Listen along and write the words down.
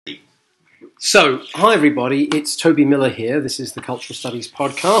So, hi everybody, it's Toby Miller here. This is the Cultural Studies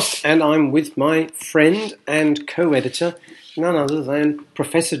Podcast, and I'm with my friend and co-editor, none other than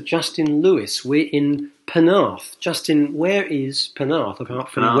Professor Justin Lewis. We're in Penarth. Justin, where is Penarth, apart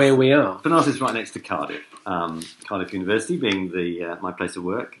from where we are? Penarth is right next to Cardiff. Cardiff University being my place of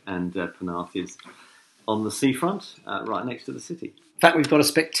work, and Penarth is on the seafront, right next to the city. In fact, we've got a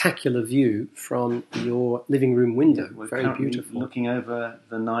spectacular view from your living room window. We're very beautiful. Looking over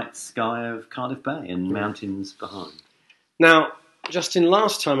the night sky of Cardiff Bay and mountains behind. Now, Justin,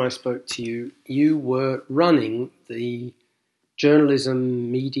 last time I spoke to you, you were running the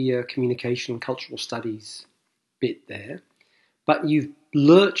journalism, media, communication, cultural studies bit there, but you've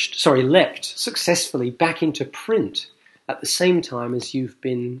leapt successfully back into print at the same time as you've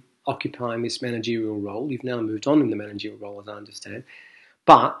been occupying this managerial role. You've now moved on in the managerial role, as I understand.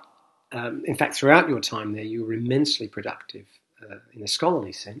 But, in fact, throughout your time there, you were immensely productive in a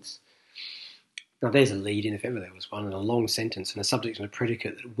scholarly sense. Now, there's a lead in, if ever there was one, and a long sentence and a subject and a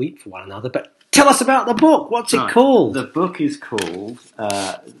predicate that weep for one another. But tell us about the book. What's it called? The book is called...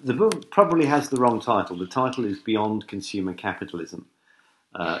 the book probably has the wrong title. The title is Beyond Consumer Capitalism,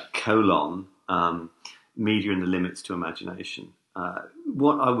 Media and the Limits to Imagination.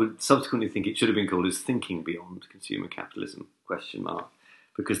 What I would subsequently think it should have been called is Thinking Beyond Consumer Capitalism, ?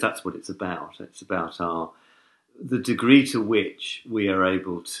 Because that's what it's about. It's about the degree to which we are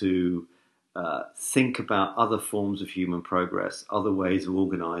able to think about other forms of human progress, other ways of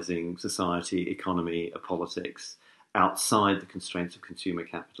organising society, economy, politics, outside the constraints of consumer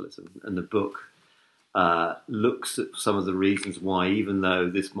capitalism. And the book looks at some of the reasons why, even though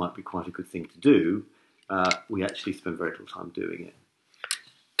this might be quite a good thing to do, we actually spend very little time doing it.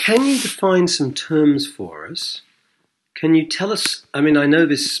 Can you define some terms for us? Can you tell us, I mean, I know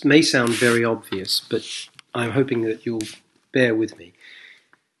this may sound very obvious, but I'm hoping that you'll bear with me.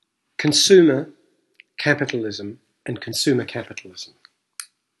 Consumer capitalism and consumer capitalism.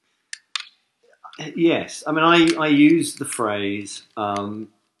 Yes, I mean, I use the phrase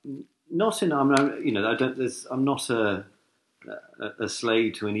not in. I mean, you know, I'm not a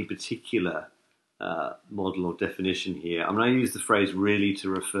slave to any particular model or definition here. I mean, I use the phrase really to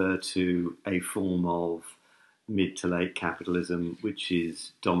refer to a form of mid to late capitalism which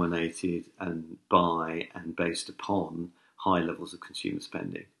is dominated by and based upon high levels of consumer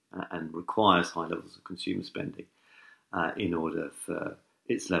spending and requires high levels of consumer spending in order for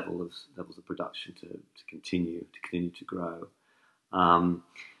its levels of production to continue to grow,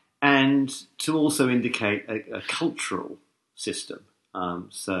 and to also indicate a cultural system.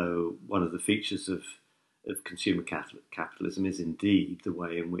 So one of the features of consumer capitalism is indeed the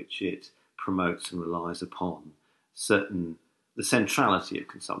way in which it promotes and relies upon the centrality of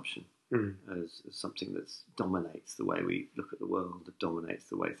consumption as something that dominates the way we look at the world, that dominates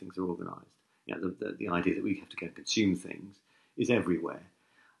the way things are organised. You know, the idea that we have to go and consume things is everywhere.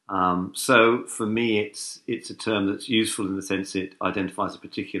 So for me, it's a term that's useful in the sense it identifies a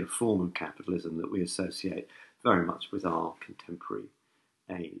particular form of capitalism that we associate very much with our contemporary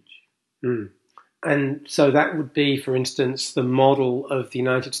age. And so that would be, for instance, the model of the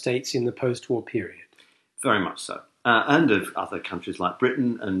United States in the post-war period. Very much so. And of other countries like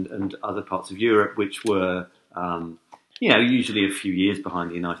Britain and other parts of Europe, which were, usually a few years behind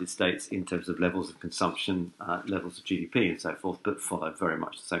the United States in terms of levels of consumption, levels of GDP and so forth, but followed very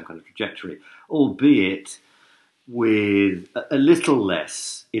much the same kind of trajectory, albeit with a little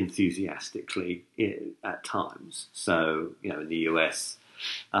less enthusiastically at times. So, in the US,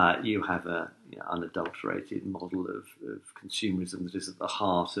 you have an unadulterated model of consumerism that is at the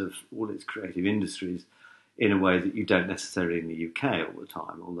heart of all its creative industries in a way that you don't necessarily in the UK all the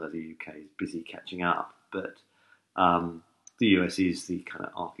time, although the UK is busy catching up. But the US is the kind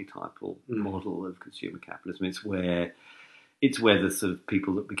of archetypal model of consumer capitalism. It's where the sort of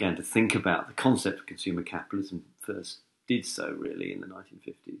people that began to think about the concept of consumer capitalism first did so, really, in the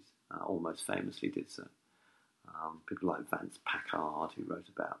 1950s, almost famously did so. People like Vance Packard, who wrote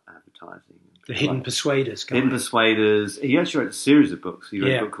about advertising. The Hidden Persuaders. Hidden Persuaders. He actually wrote a series of books. He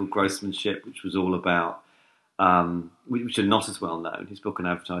wrote a book called Grossmanship, which was all about, which are not as well known. His book on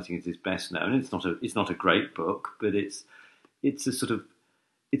advertising is his best known. It's not a great book, but it's a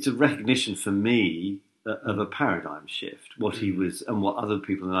recognition for me of a paradigm shift. What he was and what other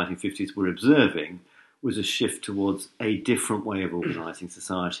people in the 1950s were observing was a shift towards a different way of organising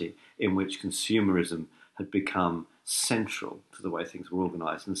society in which consumerism had become central to the way things were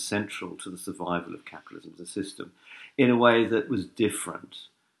organised and central to the survival of capitalism as a system in a way that was different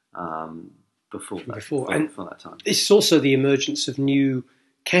before that time. It's also the emergence of new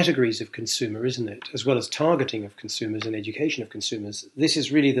categories of consumer, isn't it? As well as targeting of consumers and education of consumers. This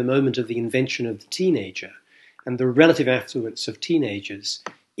is really the moment of the invention of the teenager and the relative affluence of teenagers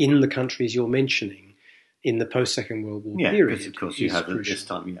in the countries you're mentioning in the post-Second World War period. Because of course you have at this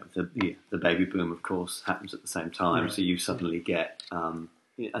time, the baby boom, of course, happens at the same time. Right. So you suddenly get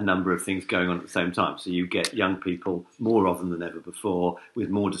a number of things going on at the same time. So you get young people more often than ever before, with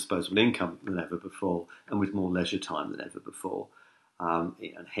more disposable income than ever before, and with more leisure time than ever before.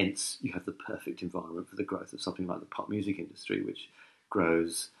 And hence, you have the perfect environment for the growth of something like the pop music industry, which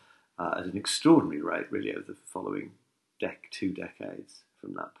grows at an extraordinary rate, really, over the following 2 decades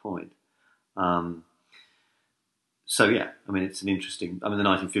from that point. So, yeah, I mean, it's an interesting... I mean, the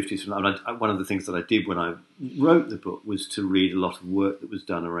 1950s... one of the things that I did when I wrote the book was to read a lot of work that was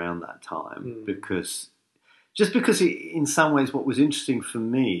done around that time, because in some ways what was interesting for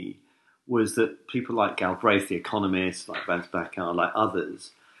me was that people like Galbraith, the economist, like Vance Bacall, like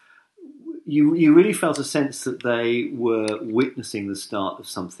others, you really felt a sense that they were witnessing the start of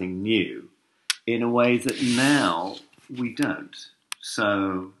something new in a way that now we don't.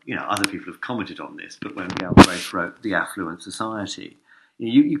 So, other people have commented on this, but when Galbraith wrote The Affluent Society,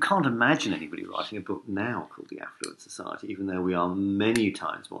 you can't imagine anybody writing a book now called The Affluent Society, even though we are many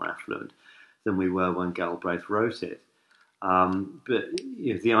times more affluent than we were when Galbraith wrote it. But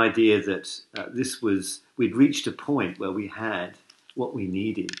the idea that we'd reached a point where we had what we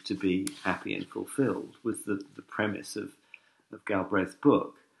needed to be happy and fulfilled was the premise of Galbraith's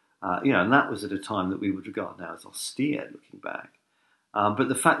book. And that was at a time that we would regard now as austere, looking back. But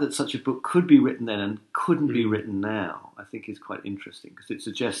the fact that such a book could be written then and couldn't be written now, I think is quite interesting, because it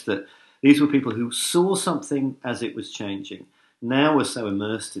suggests that these were people who saw something as it was changing. Now we're so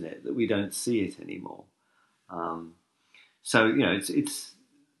immersed in it that we don't see it anymore. So, it's.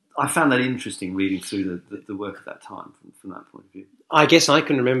 I found that interesting reading through the work of that time from that point of view. I guess I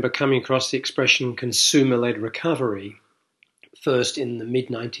can remember coming across the expression consumer-led recovery first in the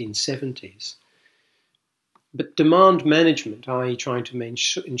mid-1970s. But demand management, i.e. trying to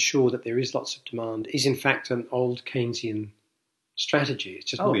ensure that there is lots of demand, is in fact an old Keynesian strategy.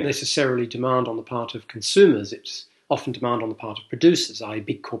 It's just not necessarily demand on the part of consumers. It's often demand on the part of producers, i.e.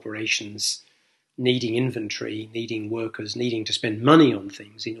 big corporations needing inventory, needing workers, needing to spend money on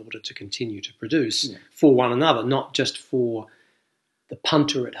things in order to continue to produce for one another, not just for the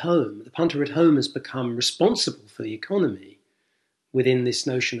punter at home. The punter at home has become responsible for the economy within this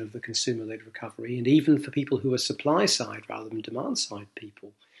notion of the consumer-led recovery, and even for people who are supply-side rather than demand-side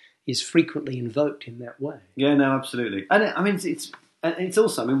people, is frequently invoked in that way. Yeah, no, absolutely. And I mean, it's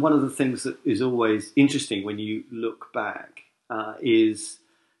also, one of the things that is always interesting when you look back is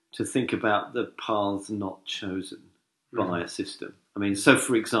to think about the paths not chosen by a system. So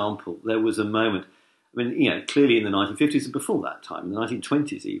for example, there was a moment, clearly in the 1950s and before that time, in the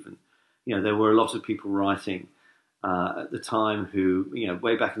 1920s even, there were a lot of people writing at the time who,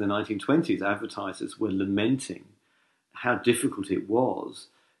 way back in the 1920s, advertisers were lamenting how difficult it was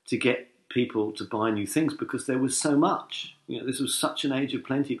to get people to buy new things because there was so much. This was such an age of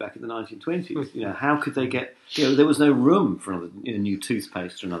plenty back in the 1920s. How could they get... there was no room for another new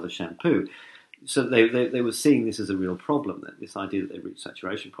toothpaste or another shampoo. So they were seeing this as a real problem, that this idea that they reached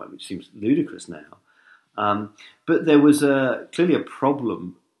saturation point, which seems ludicrous now. But there was clearly a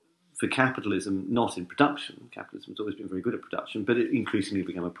problem for capitalism, not in production. Capitalism has always been very good at production, but it increasingly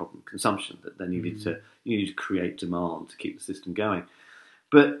became a problem of consumption, that they needed to create demand to keep the system going.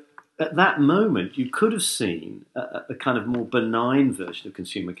 But at that moment, you could have seen a kind of more benign version of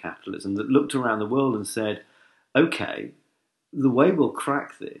consumer capitalism that looked around the world and said, okay, the way we'll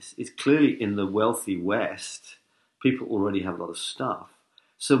crack this is clearly in the wealthy West, people already have a lot of stuff.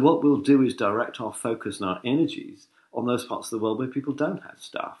 So what we'll do is direct our focus and our energies on those parts of the world where people don't have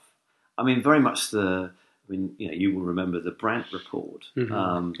stuff. Very much you will remember the Brandt report.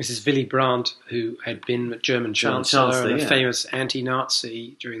 This is Willy Brandt, who had been German Chancellor and a famous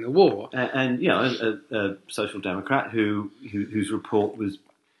anti-Nazi during the war. And a social democrat whose report was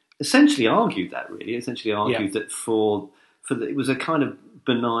essentially argued that, that it was a kind of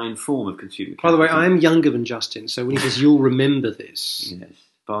benign form of consumer capitalism. By the way, I am younger than Justin, so when he says you'll remember this. Yes,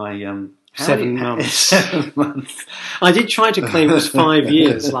 by... 7 months. 7 months. I did try to claim it was 5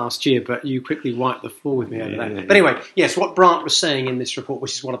 years last year, but you quickly wiped the floor with me over that. But anyway, yes, what Brandt was saying in this report,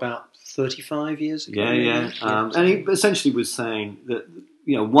 which is about 35 years ago? And he essentially was saying that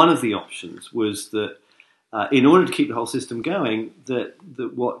one of the options was that in order to keep the whole system going, that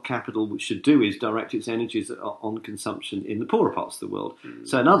what capital should do is direct its energies on consumption in the poorer parts of the world.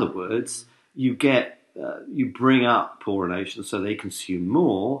 So in other words, you get you bring up poorer nations so they consume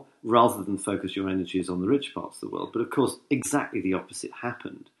more rather than focus your energies on the rich parts of the world. But of course, exactly the opposite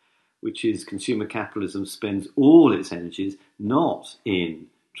happened, which is consumer capitalism spends all its energies not in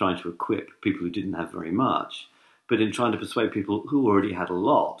trying to equip people who didn't have very much, but in trying to persuade people who already had a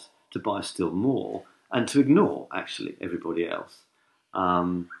lot to buy still more and to ignore, actually, everybody else.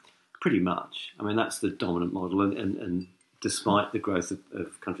 Pretty much. I mean, that's the dominant model, and despite the growth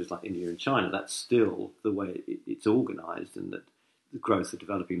of countries like India and China, that's still the way it's organised, and that the growth of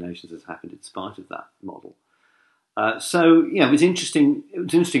developing nations has happened in spite of that model. So, it was interesting. It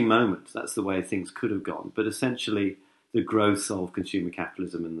was an interesting moment. That's the way things could have gone. But essentially, the growth of consumer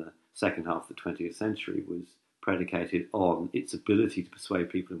capitalism in the second half of the 20th century was predicated on its ability to persuade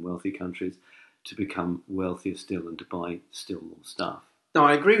people in wealthy countries to become wealthier still and to buy still more stuff. No,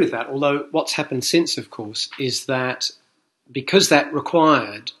 I agree with that, although what's happened since, of course, is that because that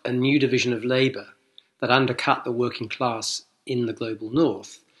required a new division of labour that undercut the working class in the global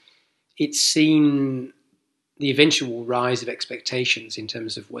north, it's seen the eventual rise of expectations in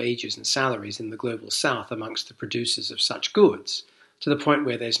terms of wages and salaries in the global south amongst the producers of such goods, to the point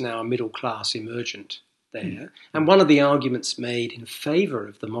where there's now a middle class emergent there. And one of the arguments made in favour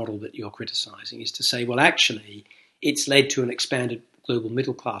of the model that you're criticising is to say, well, actually, it's led to an expanded global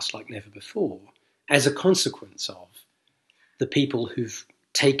middle class like never before as a consequence of the people who've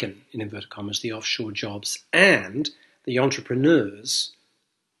taken, in inverted commas, the offshore jobs and the entrepreneurs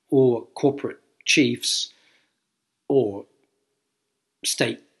or corporate chiefs or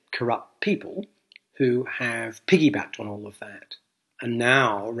state corrupt people who have piggybacked on all of that and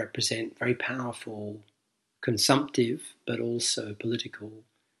now represent very powerful, consumptive, but also political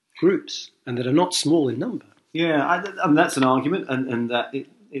groups, and that are not small in number. Yeah, that's an argument, and that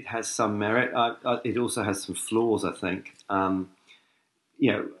it has some merit. It also has some flaws, I think.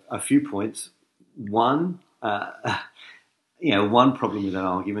 A few points. One problem with that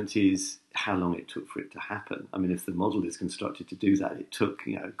argument is how long it took for it to happen. I mean, if the model is constructed to do that, it took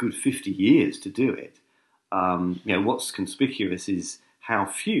a good 50 years to do it. What's conspicuous is how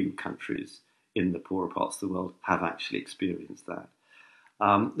few countries in the poorer parts of the world have actually experienced that.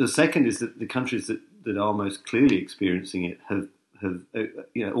 The second is that the countries that are most clearly experiencing it have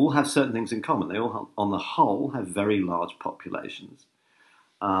all have certain things in common. They all, on the whole, have very large populations,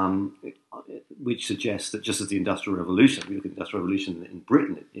 which suggests that just as the Industrial Revolution, we look at the Industrial Revolution in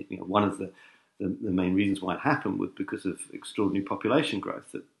Britain, one of the main reasons why it happened was because of extraordinary population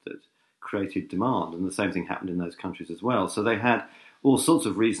growth that created demand, and the same thing happened in those countries as well. So they had all sorts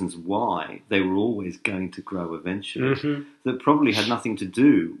of reasons why they were always going to grow eventually, that probably had nothing to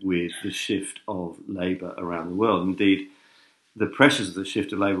do with the shift of labour around the world. Indeed, the pressures of the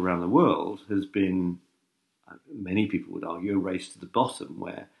shift of labour around the world has been, many people would argue, a race to the bottom,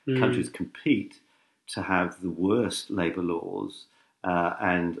 where countries compete to have the worst labour laws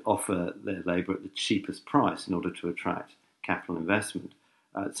and offer their labour at the cheapest price in order to attract capital investment.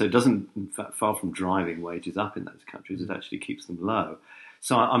 So it doesn't, in fact, far from driving wages up in those countries, it actually keeps them low.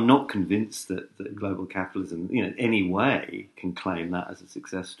 So I'm not convinced that global capitalism, in any way, can claim that as a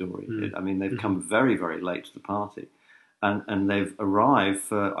success story. They've come very, very late to the party, and they've arrived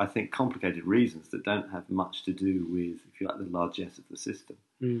for, I think, complicated reasons that don't have much to do with, if you like, the largesse of the system.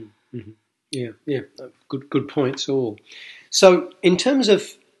 Yeah, good points all. So in terms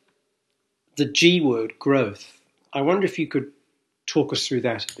of the G word, growth, I wonder if you could talk us through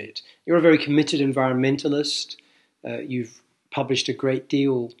that a bit. You're a very committed environmentalist. You've published a great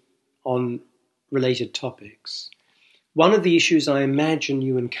deal on related topics. One of the issues I imagine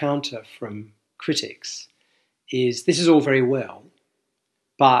you encounter from critics is this is all very well,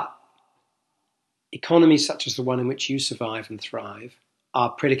 but economies such as the one in which you survive and thrive are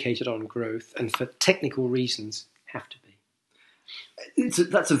predicated on growth, and for technical reasons have to be.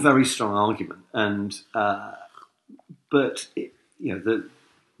 That's a very strong argument, and but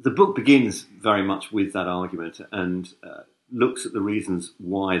the book begins very much with that argument and looks at the reasons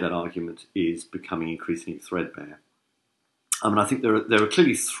why that argument is becoming increasingly threadbare. I think there are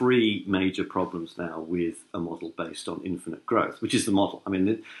clearly three major problems now with a model based on infinite growth, which is the model.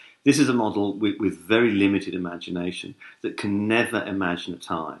 This is a model with very limited imagination that can never imagine a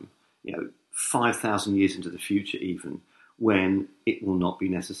time, 5,000 years into the future even, when it will not be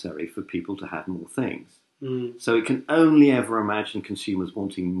necessary for people to have more things. So it can only ever imagine consumers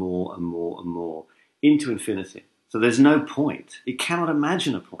wanting more and more and more into infinity. So there's no point. It cannot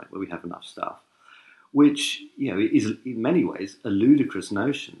imagine a point where we have enough stuff, which is in many ways a ludicrous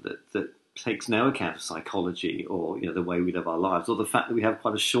notion that takes no account of psychology or the way we live our lives, or the fact that we have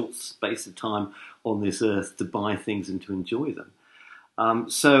quite a short space of time on this earth to buy things and to enjoy them.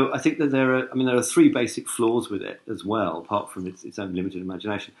 So I think that there are three basic flaws with it as well, apart from its own limited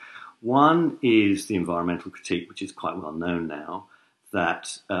imagination. One is the environmental critique, which is quite well known now,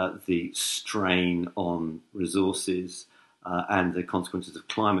 that the strain on resources and the consequences of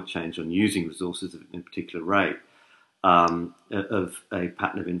climate change on using resources at a particular rate of a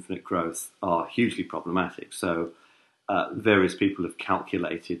pattern of infinite growth are hugely problematic. So various people have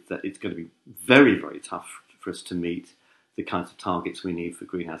calculated that it's going to be very, very tough for us to meet the kinds of targets we need for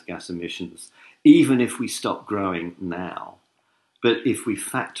greenhouse gas emissions, even if we stop growing now. But if we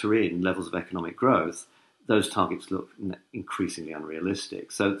factor in levels of economic growth, those targets look increasingly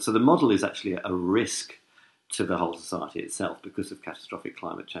unrealistic. So the model is actually a risk to the whole society itself because of catastrophic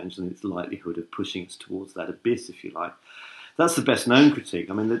climate change and its likelihood of pushing us towards that abyss, if you like. That's the best known critique.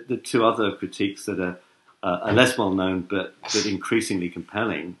 I mean, the two other critiques that are less well known but increasingly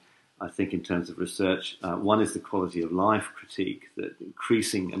compelling, I think, in terms of research. One is the quality of life critique, that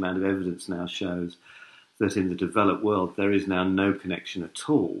increasing amount of evidence now shows that in the developed world there is now no connection at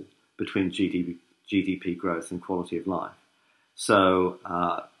all between GDP growth and quality of life. So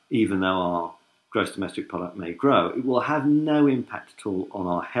even though our gross domestic product may grow, it will have no impact at all on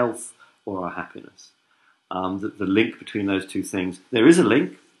our health or our happiness. The link between those two things, there is a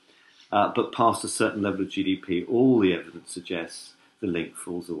link, but past a certain level of GDP, all the evidence suggests the link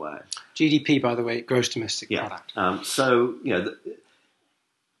falls away. GDP, by the way, gross domestic product.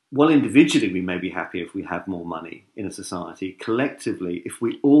 While individually we may be happy if we have more money in a society, collectively, if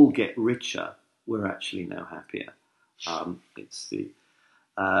we all get richer, we're actually no happier.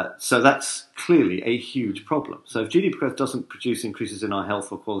 So that's clearly a huge problem. So if GDP growth doesn't produce increases in our health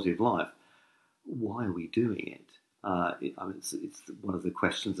or quality of life, why are we doing it? It's one of the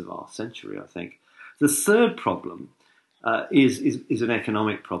questions of our century, I think. The third problem is an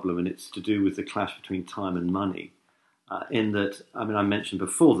economic problem, and it's to do with the clash between time and money. In that, I mentioned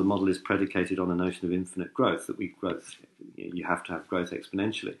before, the model is predicated on a notion of infinite growth, that you have to have growth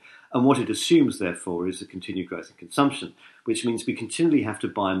exponentially. And what it assumes, therefore, is a continued growth in consumption, which means we continually have to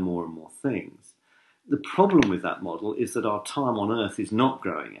buy more and more things. The problem with that model is that our time on Earth is not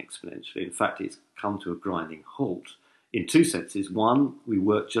growing exponentially. In fact, it's come to a grinding halt in two senses. One, we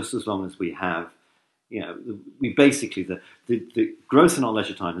work just as long as we have. We basically, the growth in our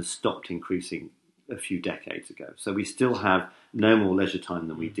leisure time has stopped increasing a few decades ago. So we still have no more leisure time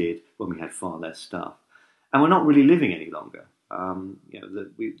than we did when we had far less stuff. And we're not really living any longer.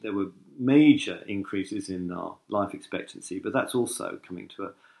 There were major increases in our life expectancy, but that's also coming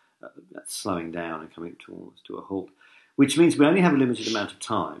to that's slowing down and coming to a halt, which means we only have a limited amount of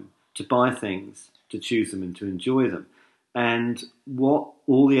time to buy things, to choose them and to enjoy them. And what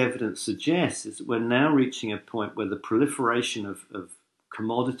all the evidence suggests is that we're now reaching a point where the proliferation of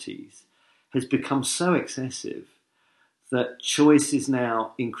commodities has become so excessive that choice is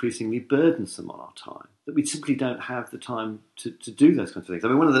now increasingly burdensome on our time, that we simply don't have the time to do those kinds of things.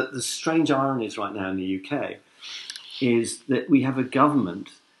 One of the strange ironies right now in the UK is that we have a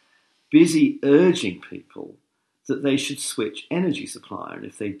government busy urging people that they should switch energy supplier, and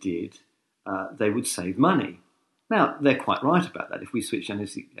if they did, they would save money. Now, they're quite right about that. If we switch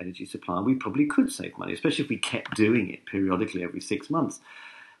energy supplier, we probably could save money, especially if we kept doing it periodically every 6 months.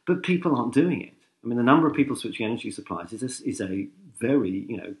 But people aren't doing it. The number of people switching energy suppliers is a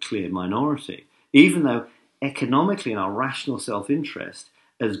very clear minority. Even though economically in our rational self-interest,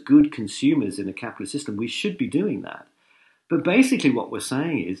 as good consumers in a capitalist system, we should be doing that. But basically what we're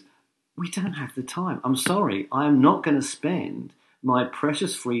saying is, we don't have the time. I'm sorry, I am not going to spend my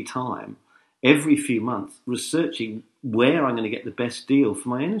precious free time every few months researching where I'm going to get the best deal for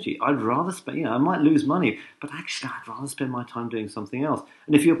my energy. I'd rather spend, I might lose money, but actually I'd rather spend my time doing something else.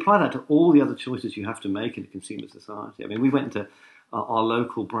 And if you apply that to all the other choices you have to make in a consumer society, we went into our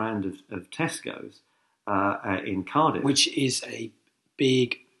local brand of Tesco's in Cardiff. Which is a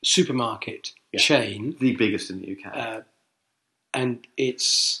big supermarket chain. The biggest in the UK. And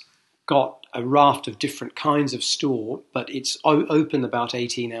it's got a raft of different kinds of store, but it's open about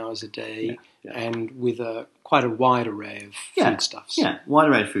 18 hours a day and with quite a wide array of foodstuffs. Yeah, wide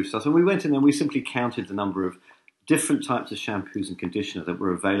array of foodstuffs. And we went in there and we simply counted the number of different types of shampoos and conditioner that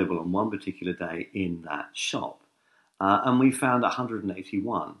were available on one particular day in that shop. And we found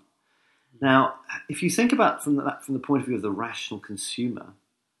 181. Now, if you think about from the point of view of the rational consumer,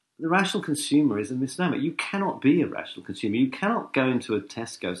 the rational consumer is a misnomer. You cannot be a rational consumer. You cannot go into a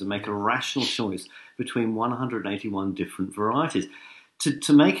Tesco's and make a rational choice between 181 different varieties.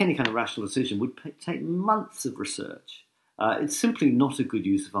 To make any kind of rational decision would take months of research. It's simply not a good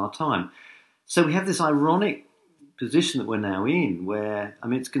use of our time. So we have this ironic position that we're now in where,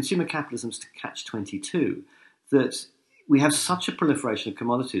 it's consumer capitalism's catch-22, that we have such a proliferation of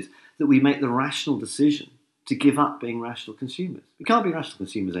commodities that we make the rational decision to give up being rational consumers. We can't be rational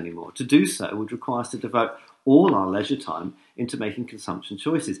consumers anymore. To do so would require us to devote all our leisure time into making consumption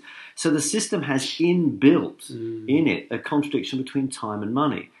choices. So the system has inbuilt in it a contradiction between time and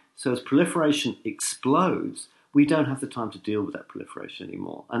money. So as proliferation explodes, we don't have the time to deal with that proliferation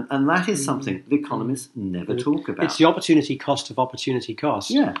anymore. And that is something that economists never talk about. It's the opportunity cost of opportunity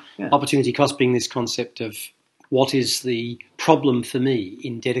cost. Yeah. Opportunity cost being this concept of what is the problem for me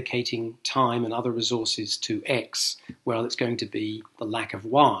in dedicating time and other resources to X? Well, it's going to be the lack of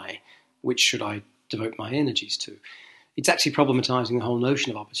Y. Which should I devote my energies to? It's actually problematising the whole notion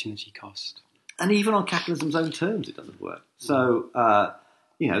of opportunity cost. And even on capitalism's own terms, it doesn't work. So,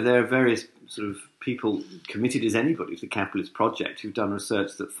 there are various sort of people committed as anybody to the capitalist project who've done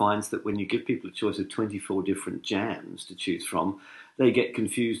research that finds that when you give people a choice of 24 different jams to choose from, they get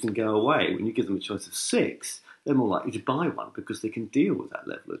confused and go away. When you give them a choice of 6, they're more likely to buy one because they can deal with that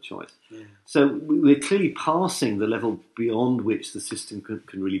level of choice. Yeah. So we're clearly passing the level beyond which the system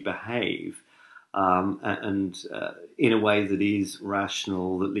can really behave and in a way that is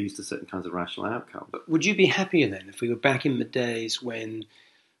rational, that leads to certain kinds of rational outcome. But would you be happier then if we were back in the days when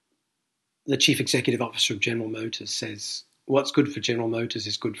the chief executive officer of General Motors says, what's good for General Motors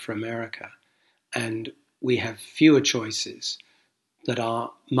is good for America, and we have fewer choices that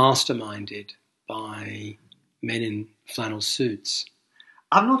are masterminded by men in flannel suits?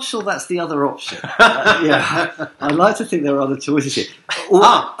 I'm not sure that's the other option. I'd like to think there are other choices here.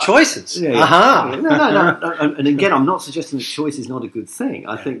 Choices? Yeah. Aha! No. And again, I'm not suggesting that choice is not a good thing.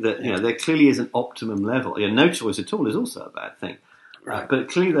 I think that there clearly is an optimum level. No choice at all is also a bad thing. Right. But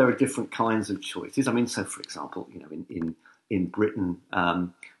clearly there are different kinds of choices. I mean, so for example, in Britain,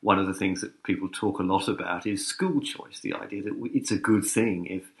 one of the things that people talk a lot about is school choice, the idea that it's a good thing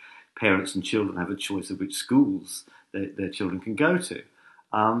if parents and children have a choice of which schools their children can go to.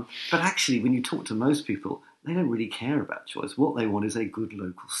 But actually, when you talk to most people, they don't really care about choice. What they want is a good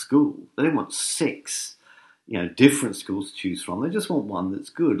local school. They don't want 6, different schools to choose from. They just want one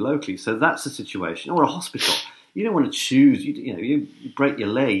that's good locally. So that's the situation. Or a hospital. You don't want to choose. You break your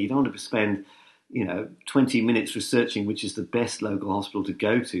leg. You don't want to spend 20 minutes researching which is the best local hospital to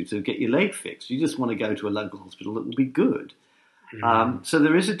go to get your leg fixed. You just want to go to a local hospital that will be good. So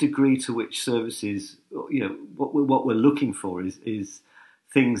there is a degree to which services, what we're looking for is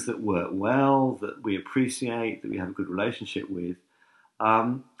things that work well, that we appreciate, that we have a good relationship with.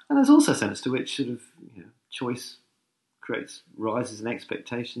 And there's also a sense to which sort of choice creates rises in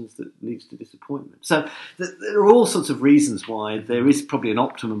expectations that leads to disappointment. So there are all sorts of reasons why there is probably an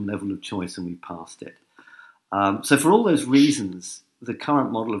optimum level of choice and we've passed it. So for all those reasons, the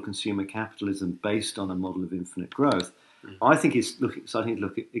current model of consumer capitalism based on a model of infinite growth, I think is starting to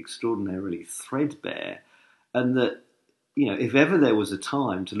look extraordinarily threadbare, and that if ever there was a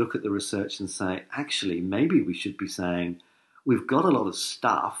time to look at the research and say, actually, maybe we should be saying, we've got a lot of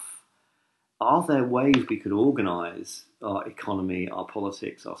stuff. Are there ways we could organise our economy, our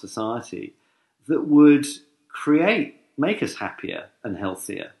politics, our society that would make us happier and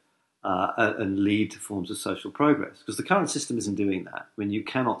healthier and lead to forms of social progress? Because the current system isn't doing that. I mean, you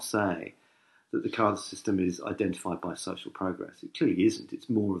cannot say that the current system is identified by social progress. It clearly isn't. It's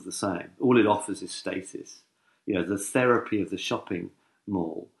more of the same. All it offers is status. The therapy of the shopping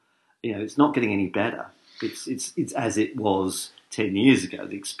mall. It's not getting any better. It's as it was 10 years ago.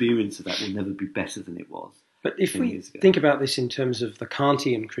 The experience of that will never be better than it was. But if we think about this in terms of the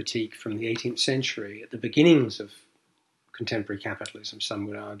Kantian critique from the 18th century, at the beginnings of contemporary capitalism, some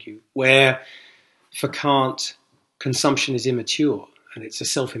would argue, where for Kant, consumption is immature and it's a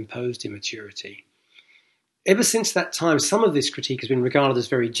self-imposed immaturity. Ever since that time, some of this critique has been regarded as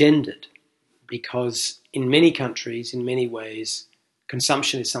very gendered, because in many countries, in many ways,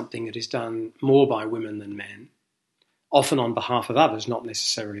 consumption is something that is done more by women than men, often on behalf of others, not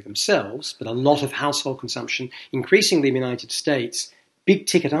necessarily themselves, but a lot of household consumption, increasingly in the United States, big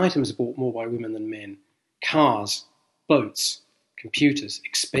ticket items are bought more by women than men. Cars, boats, computers,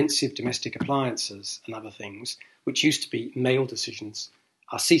 expensive domestic appliances and other things, which used to be male decisions,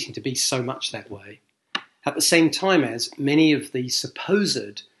 are ceasing to be so much that way. At the same time as many of the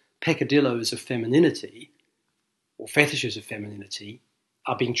supposed peccadilloes of femininity, or fetishes of femininity,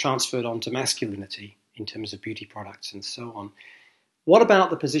 are being transferred onto masculinity in terms of beauty products and so on. What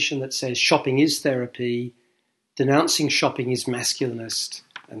about the position that says shopping is therapy, denouncing shopping is masculinist,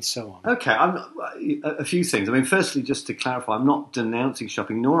 and so on? Okay, a few things. I mean, firstly, just to clarify, I'm not denouncing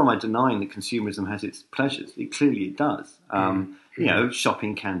shopping, nor am I denying that consumerism has its pleasures. Clearly it does.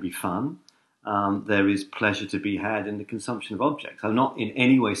 Shopping can be fun. There is pleasure to be had in the consumption of objects. I'm not in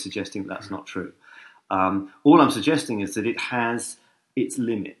any way suggesting that's not true. All I'm suggesting is that it has its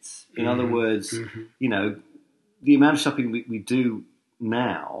limits. In other words, the amount of shopping we do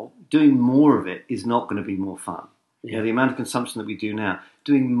now, doing more of it is not going to be more fun. The amount of consumption that we do now,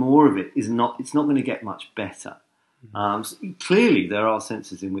 doing more of it it's not going to get much better. So clearly, there are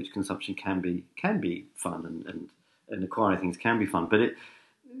senses in which consumption can be fun and acquiring things can be fun, but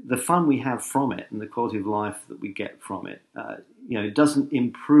the fun we have from it and the quality of life that we get from it, it doesn't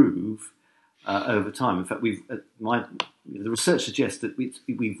improve over time. In fact, the research suggests that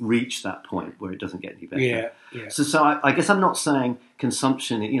we've reached that point where it doesn't get any better. Yeah. So I guess I'm not saying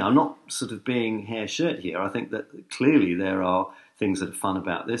consumption. I'm not sort of being hair shirt here. I think that clearly there are things that are fun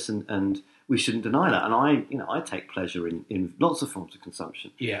about this, and we shouldn't deny that. And I take pleasure in lots of forms of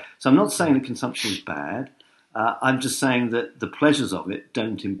consumption. Yeah. So I'm not saying that consumption is bad. I'm just saying that the pleasures of it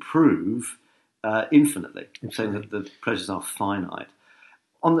don't improve infinitely. I'm saying that the pleasures are finite.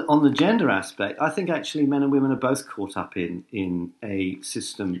 On the gender aspect, I think actually men and women are both caught up in a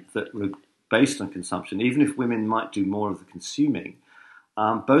system that based on consumption. Even if women might do more of the consuming,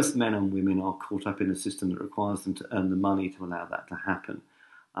 both men and women are caught up in a system that requires them to earn the money to allow that to happen,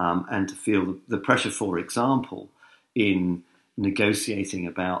 and to feel the pressure, for example, in negotiating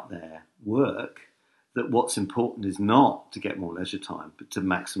about their work, that what's important is not to get more leisure time, but to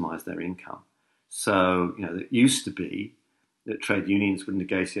maximise their income. So, it used to be that trade unions would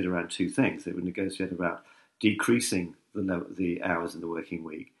negotiate around two things. They would negotiate about decreasing the hours in the working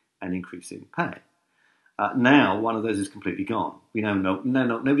week and increasing pay. Now, one of those is completely gone. We know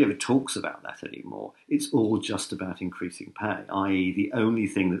nobody ever talks about that anymore. It's all just about increasing pay, i.e. the only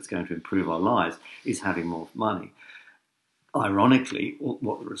thing that's going to improve our lives is having more money. Ironically,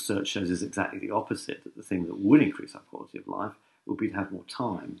 what the research shows is exactly the opposite, that the thing that would increase our quality of life would be to have more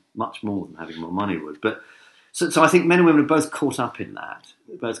time, much more than having more money would. But So I think men and women are both caught up in that,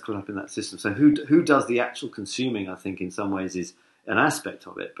 system. So who does the actual consuming, I think, in some ways is an aspect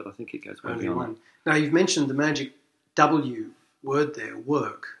of it, but I think it goes way beyond one. Now, you've mentioned the magic W word there,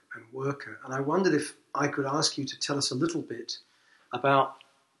 work and worker, and I wondered if I could ask you to tell us a little bit about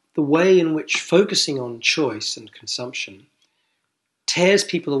the way in which focusing on choice and consumption tears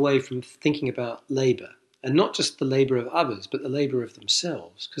people away from thinking about labour, and not just the labour of others, but the labour of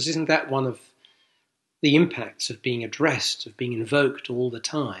themselves, because isn't that one of the impacts of being addressed, of being invoked all the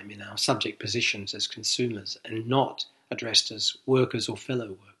time in our subject positions as consumers and not addressed as workers or fellow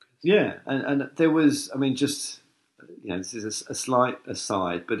workers? Yeah, and there was, this is a slight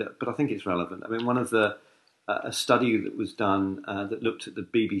aside, but I think it's relevant. One of a study that was done that looked at the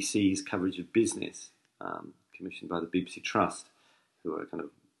BBC's coverage of business, commissioned by the BBC Trust, who are a kind of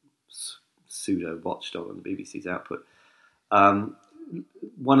pseudo watchdog on the BBC's output.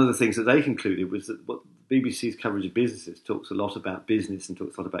 One of the things that they concluded was that what BBC's coverage of businesses talks a lot about business and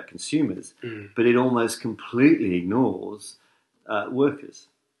talks a lot about consumers, but it almost completely ignores workers.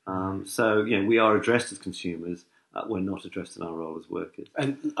 So, we are addressed as consumers. We're not addressed in our role as workers.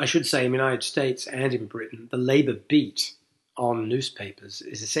 And I should say, in the United States and in Britain, the labour beat on newspapers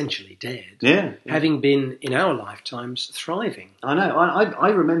is essentially dead. Yeah. Having been, in our lifetimes, thriving. I know. I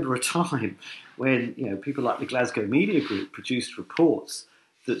remember a time when people like the Glasgow Media Group produced reports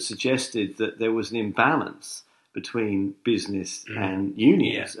that suggested that there was an imbalance between business and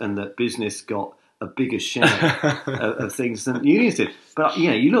unions, and that business got a bigger share of things than unions did. But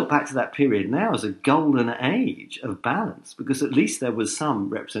you look back to that period now as a golden age of balance, because at least there was some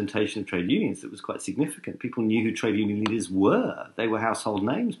representation of trade unions that was quite significant. People knew who trade union leaders were. They were household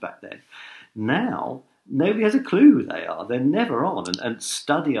names back then. Now, nobody has a clue who they are. They're never on. And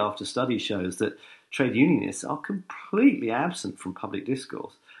study after study shows that trade unionists are completely absent from public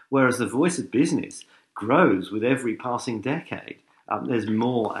discourse, whereas the voice of business grows with every passing decade. There's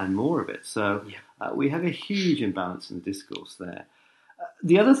more and more of it. So we have a huge imbalance in the discourse there.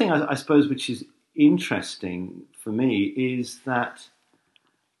 The other thing, I suppose, which is interesting for me is that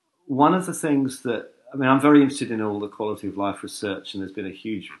one of the things that, I'm very interested in all the quality of life research, and there's been a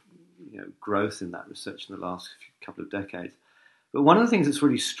huge growth in that research in the last couple of decades. But one of the things that's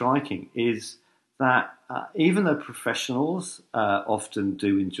really striking is that even though professionals often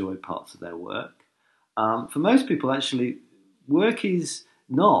do enjoy parts of their work, for most people, actually, work is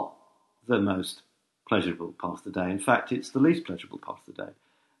not the most pleasurable part of the day. In fact, it's the least pleasurable part of the day.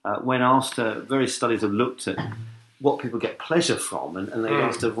 When asked, various studies have looked at what people get pleasure from, and they've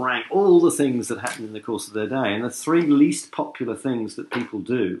asked to rank all the things that happen in the course of their day. And the three least popular things that people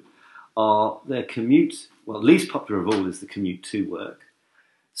do are their commute. Well, least popular of all is the commute to work.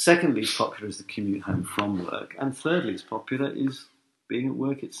 Second least popular is the commute home from work. And third least popular is being at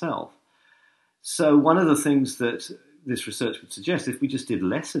work itself. So one of the things that this research would suggest, if we just did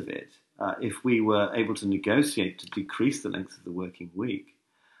less of it, if we were able to negotiate to decrease the length of the working week,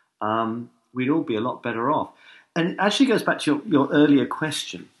 we'd all be a lot better off. And it actually goes back to your earlier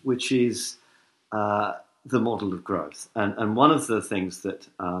question, which is the model of growth. And one of the things that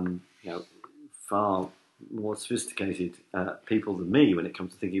far more sophisticated people than me, when it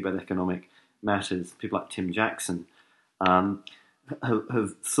comes to thinking about economic matters, people like Tim Jackson,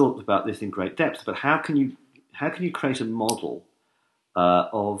 have thought about this in great depth. But how can you create a model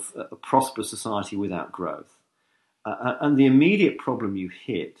of a prosperous society without growth? And the immediate problem you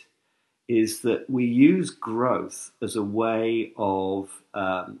hit is that we use growth as a way of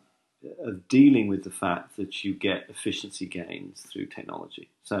dealing with the fact that you get efficiency gains through technology.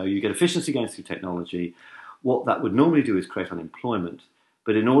 So you get efficiency gains through technology. What that would normally do is create unemployment.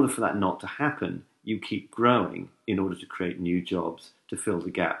 But in order for that not to happen, you keep growing in order to create new jobs to fill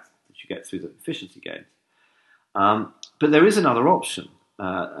the gap that you get through the efficiency gains. But there is another option,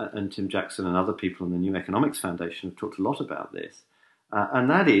 and Tim Jackson and other people in the New Economics Foundation have talked a lot about this, and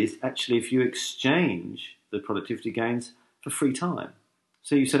that is actually if you exchange the productivity gains for free time.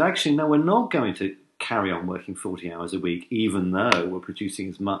 So you said, actually, no, we're not going to carry on working 40 hours a week, even though we're producing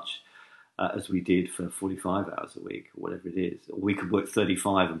as much as we did for 45 hours a week, or whatever it is. Or we could work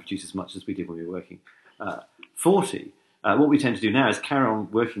 35 and produce as much as we did when we were working 40. What we tend to do now is carry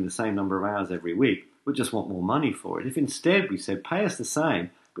on working the same number of hours every week. We just want more money for it. If instead we said, pay us the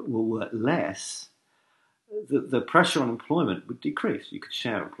same, but we'll work less, the pressure on employment would decrease. You could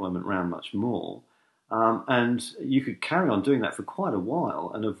share employment around much more. And you could carry on doing that for quite a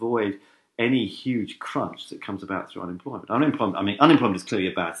while and avoid any huge crunch that comes about through unemployment. Unemployment is clearly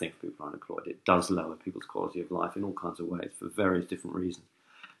a bad thing for people who are unemployed. It does lower people's quality of life in all kinds of ways for various different reasons.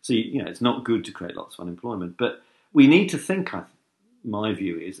 So, it's not good to create lots of unemployment. But we need to think, my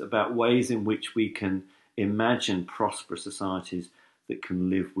view is, about ways in which we can imagine prosperous societies that can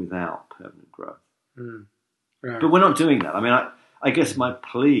live without permanent growth. Mm. Right. But we're not doing that. I guess my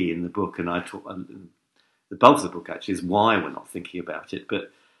plea in the book, and I talk the bulk of the book actually, is why we're not thinking about it.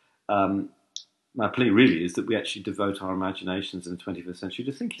 But my plea really is that we actually devote our imaginations in the 21st century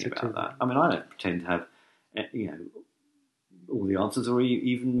to thinking about that. I don't pretend to have, all the answers or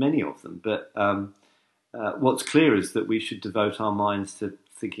even many of them. But what's clear is that we should devote our minds to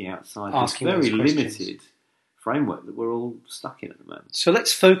thinking outside this very limited framework that we're all stuck in at the moment. So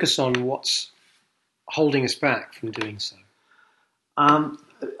let's focus on what's holding us back from doing so.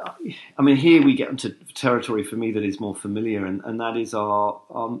 Here we get into territory for me that is more familiar, and that is our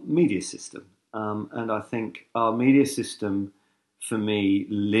media system. And I think our media system, for me,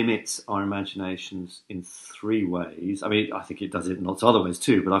 limits our imaginations in three ways. I think it does it in lots of other ways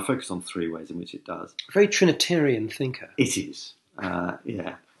too, but I focus on three ways in which it does. A very Trinitarian thinker. It is.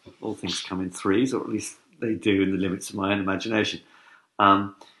 All things come in threes, or at least they do in the limits of my own imagination.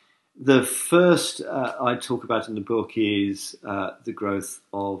 The first I talk about in the book is the growth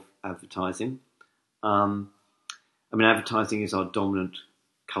of advertising. Advertising is our dominant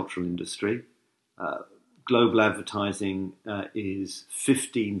cultural industry. Global advertising is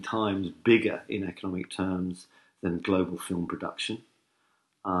 15 times bigger in economic terms than global film production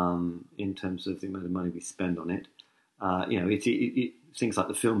in terms of the amount of money we spend on it. Things like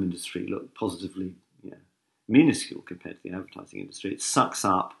the film industry look positively minuscule compared to the advertising industry. It sucks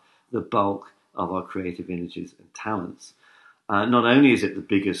up the bulk of our creative energies and talents. Not only is it the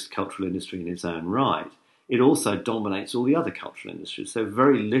biggest cultural industry in its own right, it also dominates all the other cultural industries. So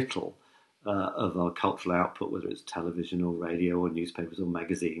very little of our cultural output, whether it's television or radio or newspapers or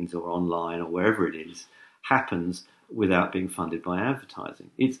magazines or online or wherever it is, happens without being funded by advertising.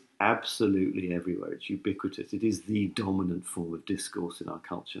 It's absolutely everywhere. It's ubiquitous. It is the dominant form of discourse in our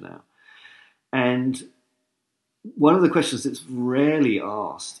culture now. And one of the questions that's rarely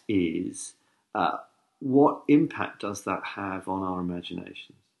asked is, what impact does that have on our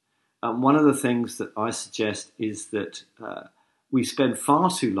imaginations? One of the things that I suggest is that we spend far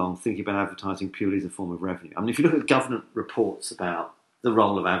too long thinking about advertising purely as a form of revenue. If you look at government reports about the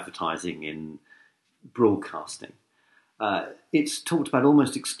role of advertising in broadcasting, it's talked about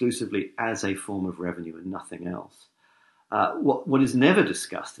almost exclusively as a form of revenue and nothing else. What is never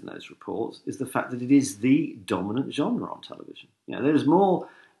discussed in those reports is the fact that it is the dominant genre on television. There's more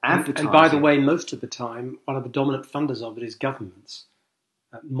advertising. And by the way, most of the time, one of the dominant funders of it is governments.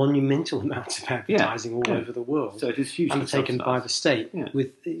 Monumental amounts of advertising all over the world. So it is hugely undertaken by the state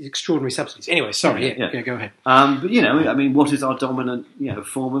with extraordinary subsidies. Anyway, sorry, go ahead. But what is our dominant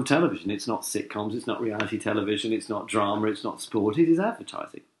form of television? It's not sitcoms, it's not reality television, it's not drama, it's not sport, it is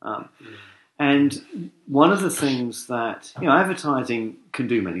advertising. And one of the things that, advertising can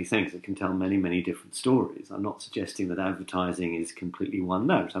do many things. It can tell many, many different stories. I'm not suggesting that advertising is completely one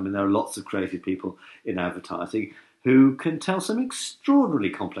note. I mean, there are lots of creative people in advertising who can tell some extraordinarily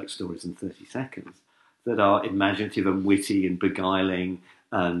complex stories in 30 seconds that are imaginative and witty and beguiling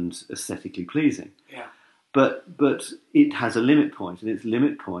and aesthetically pleasing. Yeah. But it has a limit point, and its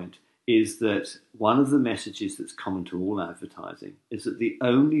limit point is that one of the messages that's common to all advertising is that the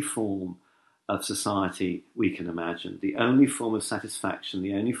only form of society we can imagine, the only form of satisfaction,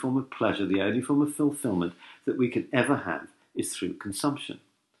 the only form of pleasure, the only form of fulfillment that we can ever have is through consumption.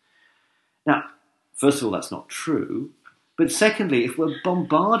 Now, first of all, that's not true. But secondly, if we're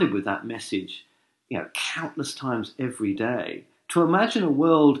bombarded with that message, countless times every day, to imagine a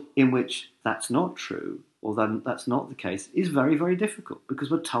world in which that's not true, or that's not the case, is very, very difficult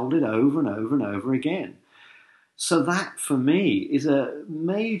because we're told it over and over and over again. So that, for me, is a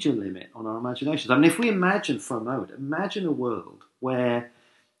major limit on our imaginations. I mean, if we imagine for a moment, imagine a world where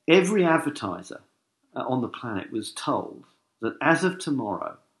every advertiser on the planet was told that as of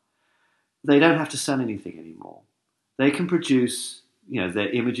tomorrow, they don't have to sell anything anymore. They can produce, their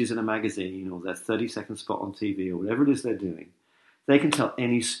images in a magazine or their 30-second spot on TV or whatever it is they're doing. They can tell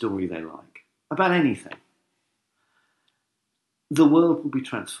any story they like about anything. The world will be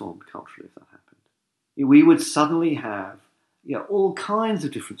transformed culturally if that happened. We would suddenly have all kinds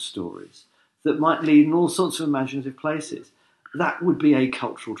of different stories that might lead in all sorts of imaginative places. That would be a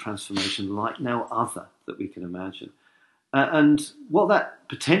cultural transformation like no other that we can imagine. And what that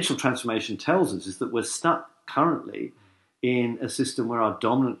potential transformation tells us is that we're stuck currently in a system where our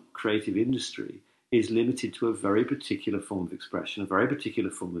dominant creative industry is limited to a very particular form of expression, a very particular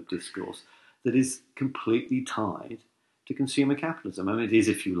form of discourse that is completely tied to consumer capitalism. I mean, it is,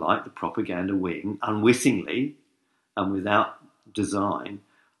 if you like, the propaganda wing, unwittingly and without design,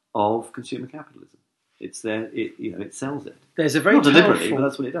 of consumer capitalism. It's there, it sells it. There's a very not deliberately, but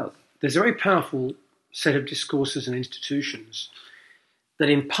that's what it does. There's a very powerful set of discourses and institutions that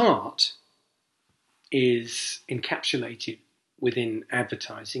in part is encapsulated within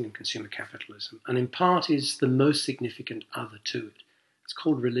advertising and consumer capitalism, and in part is the most significant other to it. It's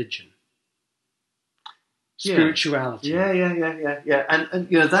called religion. Spirituality. Yeah. And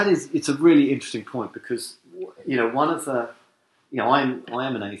that is, it's a really interesting point because, one of the, I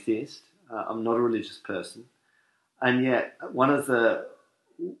am an atheist. I'm not a religious person. And yet one of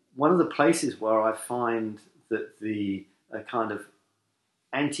the places where I find that the kind of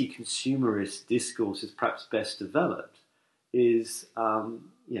anti-consumerist discourse is perhaps best developed is,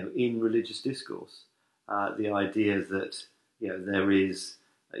 in religious discourse. The idea that, there is,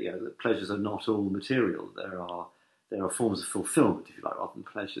 that pleasures are not all material. There are forms of fulfillment, if you like, rather than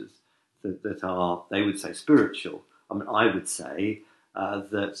pleasures that are, they would say, spiritual. I mean, I would say that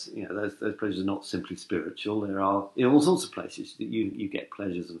those pleasures are not simply spiritual. There are all sorts of places that you get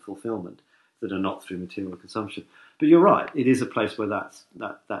pleasures and fulfillment that are not through material consumption. But you're right; it is a place where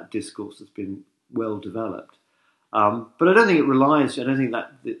that discourse has been well developed. But I don't think it relies. I don't think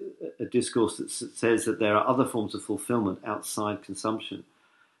that a discourse that says that there are other forms of fulfillment outside consumption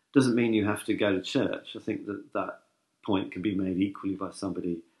doesn't mean you have to go to church. I think that point can be made equally by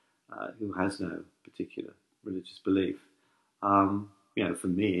somebody who has no particular religious belief. For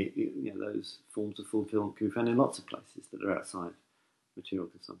me, those forms of fulfillment can be found in lots of places that are outside material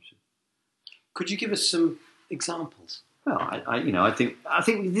consumption. Could you give us some examples? Well, I think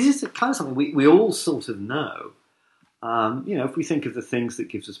this is kind of something we all sort of know. If we think of the things that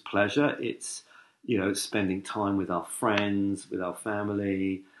gives us pleasure, it's spending time with our friends, with our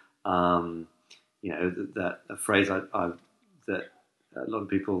family. That a phrase that a lot of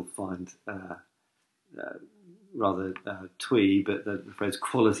people find rather twee, but the phrase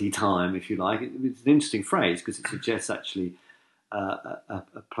quality time, if you like, it's an interesting phrase because it suggests actually a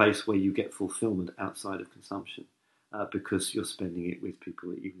place where you get fulfillment outside of consumption because you're spending it with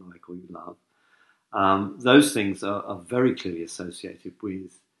people that you like or you love. Those things are very clearly associated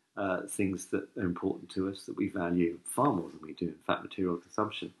with things that are important to us, that we value far more than we do, in fact, material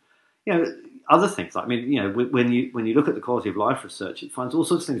consumption. Other things, like, when you look at the quality of life research, it finds all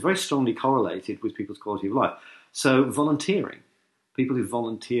sorts of things very strongly correlated with people's quality of life. So volunteering, people who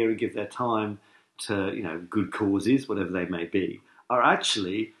volunteer and give their time to, good causes, whatever they may be, are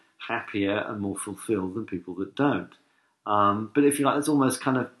actually happier and more fulfilled than people that don't. But if you like, it's almost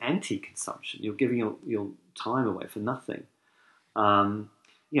kind of anti-consumption. You're giving your time away for nothing. Going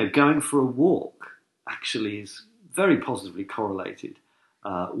for a walk actually is very positively correlated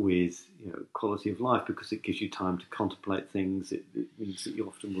with quality of life because it gives you time to contemplate things. It means that you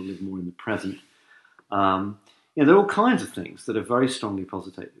often will live more in the present. There are all kinds of things that are very strongly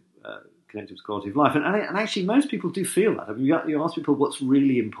connected with quality of life. And actually, most people do feel that. I mean, you ask people what's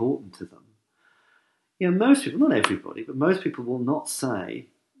really important to them. Most people, not everybody, but most people will not say,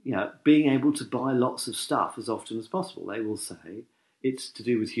 being able to buy lots of stuff as often as possible. They will say it's to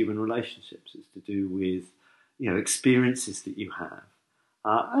do with human relationships. It's to do with, experiences that you have.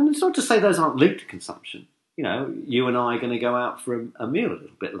 And it's not to say those aren't linked to consumption. You and I are going to go out for a meal a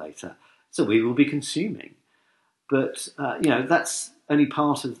little bit later, so we will be consuming. But, that's only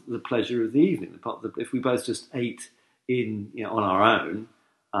part of the pleasure of the evening. If we both just ate on our own,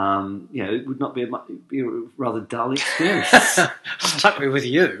 it would not be a rather dull experience. Stuck me with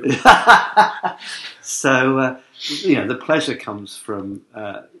you. So, the pleasure comes from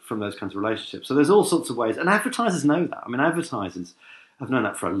those kinds of relationships. So there's all sorts of ways. And advertisers know that. I mean, advertisers have known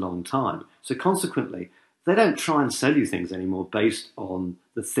that for a long time. So consequently, they don't try and sell you things anymore based on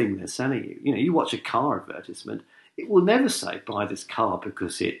the thing they're selling you. You watch a car advertisement, it will never say, buy this car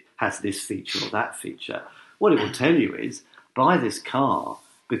because it has this feature or that feature. What it will tell you is, buy this car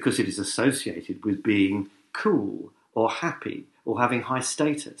because it is associated with being cool or happy or having high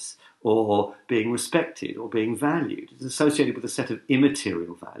status or being respected or being valued. It's associated with a set of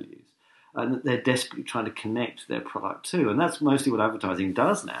immaterial values and that they're desperately trying to connect their product to. And that's mostly what advertising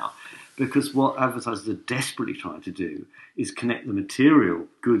does now, because what advertisers are desperately trying to do is connect the material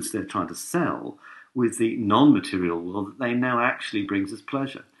goods they're trying to sell with the non-material world that they know actually brings us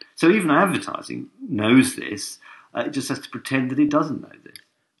pleasure. So even advertising knows this. It just has to pretend that it doesn't know this.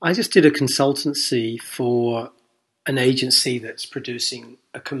 I just did a consultancy for an agency that's producing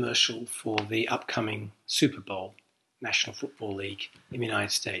a commercial for the upcoming Super Bowl, National Football League in the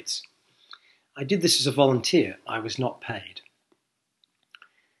United States. I did this as a volunteer. I was not paid.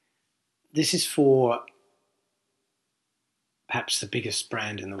 This is for perhaps the biggest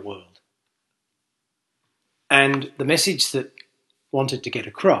brand in the world. And the message that wanted to get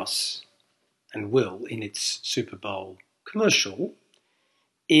across, and will in its Super Bowl commercial,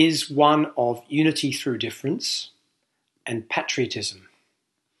 is one of unity through difference and patriotism,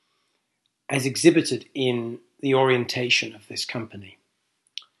 as exhibited in the orientation of this company.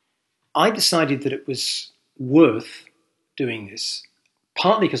 I decided that it was worth doing this,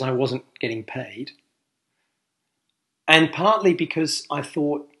 partly because I wasn't getting paid, and partly because I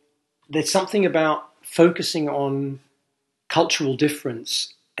thought there's something about focusing on cultural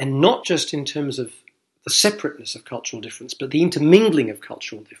difference, and not just in terms of the separateness of cultural difference, but the intermingling of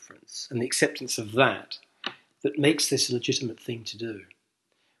cultural difference and the acceptance of that makes this a legitimate thing to do.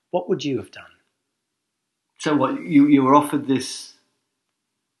 What would you have done? So what, you were offered this?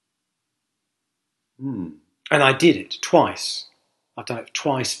 And I did it twice. I've done it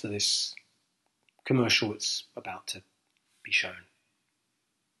twice for this commercial that's about to be shown.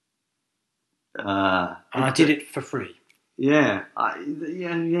 And I did it for free. Yeah.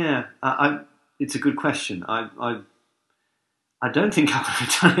 It's a good question. I don't think I would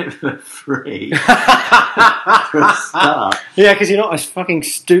have done it for free. For a start. Yeah, because you're not as fucking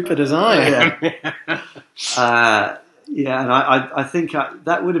stupid as I am. And I think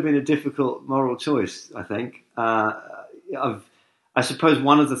that would have been a difficult moral choice, I think. I suppose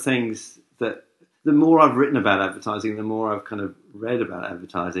one of the things that, the more I've written about advertising, the more I've kind of read about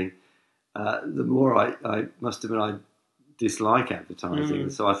advertising, the more I must admit I dislike advertising.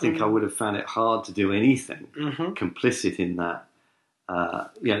 So I think I would have found it hard to do anything complicit in that.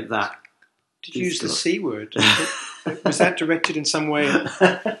 That. Did you use the C word? Was that directed in some way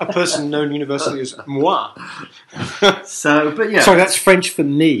at a person known universally as moi? So, but yeah. Sorry, that's French for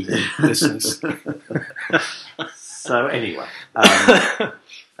me, listeners. So anyway, but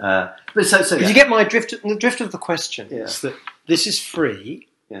so yeah. You get my drift. The drift of the question is that this is free.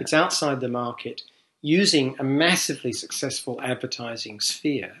 Yeah. It's outside the market, using a massively successful advertising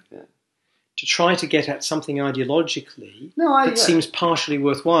sphere to try to get at something ideologically that seems partially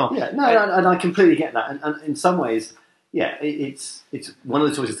worthwhile. Yeah, and I completely get that. And in some ways, it's one of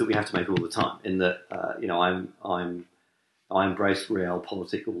the choices that we have to make all the time. In that, I embrace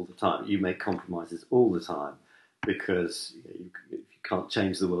realpolitik all the time. You make compromises all the time because you can't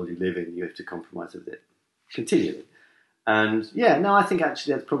change the world you live in. You have to compromise with it continually. And I think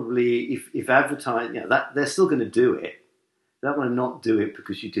actually that's probably if advertising, that they're still going to do it. They don't want to not do it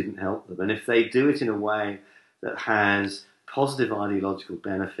because you didn't help them. And if they do it in a way that has positive ideological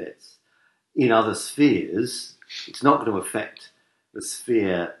benefits in other spheres, it's not going to affect the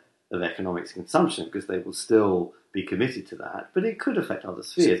sphere of economics and consumption because they will still be committed to that. But it could affect other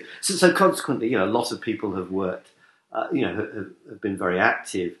spheres. So consequently, a lot of people have worked, have been very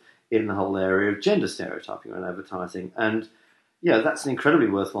active in the whole area of gender stereotyping around advertising. And that's an incredibly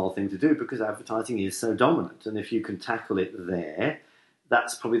worthwhile thing to do because advertising is so dominant. And if you can tackle it there,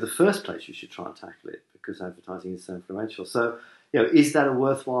 that's probably the first place you should try and tackle it, because advertising is so influential. So, is that a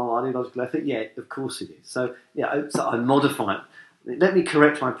worthwhile ideological effort? Yeah, of course it is. So, so I modify it. Let me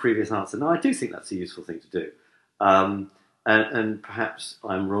correct my previous answer. No, I do think that's a useful thing to do. And perhaps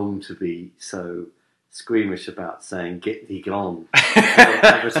I'm wrong to be so squeamish about saying, get thee gone,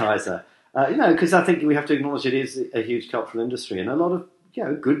 advertiser. Because I think we have to acknowledge it is a huge cultural industry, and a lot of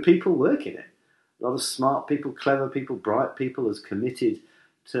good people work in it. A lot of smart people, clever people, bright people, as committed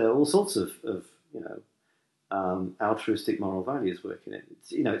to all sorts of altruistic moral values work in it.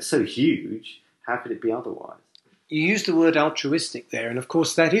 It's so huge. How could it be otherwise? You use the word altruistic there, and of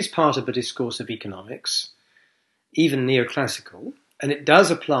course that is part of a discourse of economics, even neoclassical, and it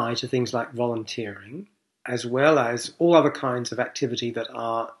does apply to things like volunteering, as well as all other kinds of activity that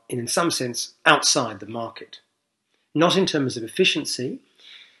are, in some sense, outside the market. Not in terms of efficiency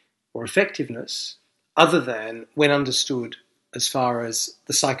or effectiveness, other than when understood as far as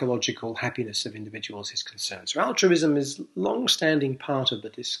the psychological happiness of individuals is concerned. So altruism is a long-standing part of the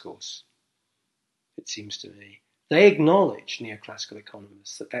discourse, it seems to me. They acknowledge, neoclassical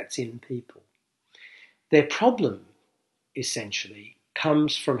economists, that that's in people. Their problem, essentially,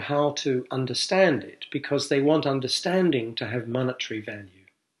 comes from how to understand it, because they want understanding to have monetary value.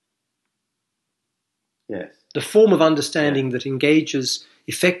 Yes. The form of understanding that engages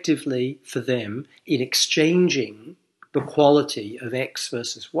effectively for them in exchanging the quality of X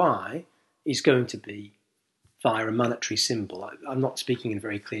versus Y is going to be via a monetary symbol. I'm not speaking in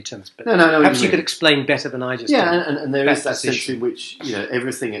very clear terms, but no, perhaps you could explain better than I just did. Yeah, and there is that sense in which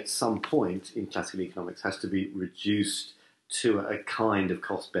everything at some point in classical economics has to be reduced to a kind of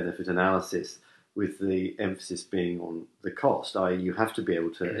cost-benefit analysis, with the emphasis being on the cost, i.e. you have to be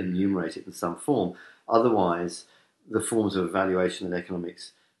able to enumerate it in some form. Otherwise, the forms of evaluation that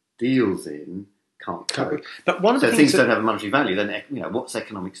economics deals in can't cope. But one of the so things don't have a monetary value. Then what's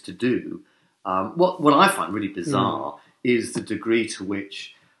economics to do? What I find really bizarre is the degree to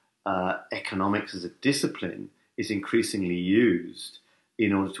which economics as a discipline is increasingly used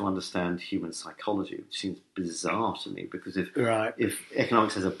in order to understand human psychology, which seems bizarre to me, because if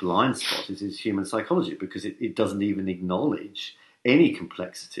economics has a blind spot, it is human psychology, because it doesn't even acknowledge any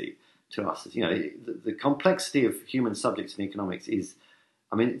complexity to us. The complexity of human subjects in economics is,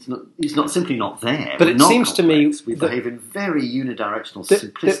 it's not simply not there. But it seems to me we behave in very unidirectional,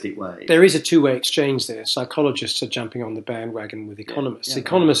 simplistic ways. There is a two-way exchange there. Psychologists are jumping on the bandwagon with economists.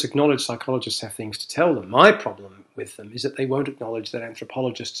 Economists acknowledge psychologists have things to tell them. My problem with them is that they won't acknowledge that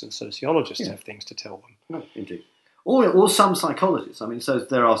anthropologists and sociologists have things to tell them. No, indeed. Or some psychologists. So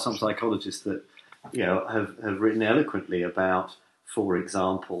there are some psychologists that have written eloquently about, for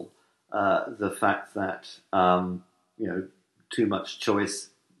example, the fact that too much choice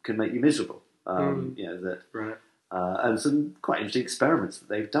can make you miserable. And some quite interesting experiments that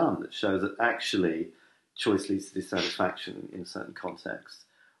they've done that show that actually choice leads to dissatisfaction in certain contexts,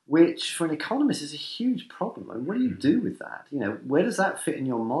 which for an economist is a huge problem. And what do you do with that? Where does that fit in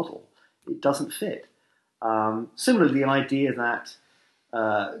your model? It doesn't fit. Similarly, the idea that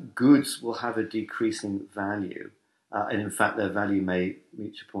goods will have a decreasing value, and in fact their value may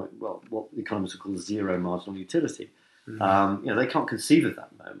reach a point, what economists would call zero marginal utility. They can't conceive of that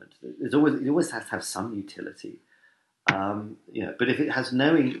moment. It always has to have some utility. But if it has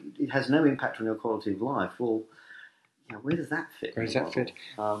no impact on your quality of life, well, where does that fit? Where does that fit?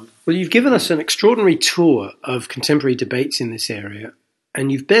 Well, you've given us an extraordinary tour of contemporary debates in this area,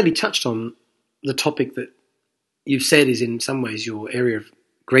 and you've barely touched on the topic that you've said is in some ways your area of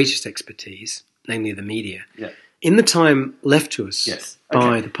greatest expertise, namely the media. Yeah. In the time left to us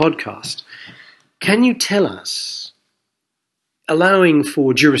by the podcast, can you tell us, allowing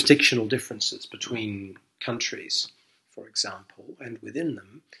for jurisdictional differences between countries, for example, and within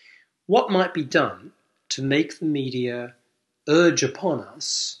them, what might be done to make the media urge upon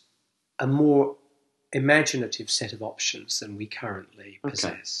us a more imaginative set of options than we currently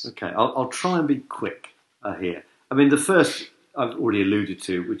possess? Okay, I'll try and be quick here. The first I've already alluded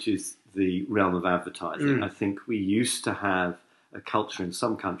to, which is the realm of advertising. I think we used to have a culture in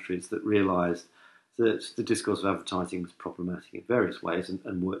some countries that realised that the discourse of advertising was problematic in various ways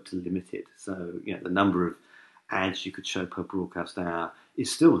and worked to limit it. So, the number of ads you could show per broadcast hour is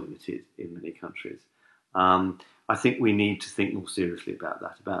still limited in many countries. I think we need to think more seriously about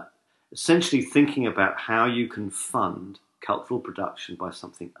that, about essentially thinking about how you can fund cultural production by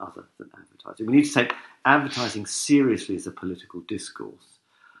something other than advertising. We need to take advertising seriously as a political discourse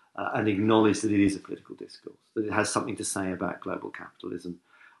and acknowledge that it is a political discourse, that it has something to say about global capitalism,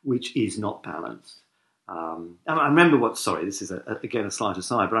 which is not balanced. I remember this is again a slight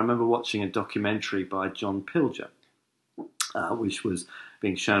aside, but I remember watching a documentary by John Pilger which was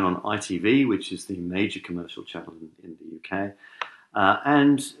being shown on ITV, which is the major commercial channel in the UK.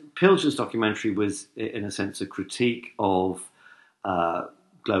 And Pilger's documentary was, in a sense, a critique of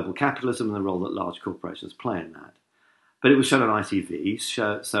global capitalism and the role that large corporations play in that. But it was shown on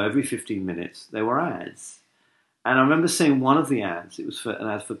ITV, so every 15 minutes there were ads. And I remember seeing one of the ads. It was for an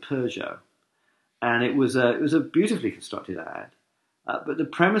ad for Peugeot, and it was a beautifully constructed ad. But the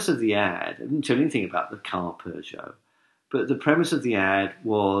premise of the ad, I didn't tell anything about the car Peugeot, but the premise of the ad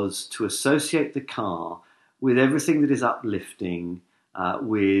was to associate the car with everything that is uplifting,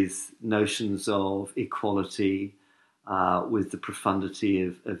 with notions of equality, with the profundity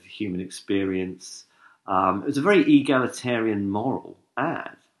of human experience. It was a very egalitarian moral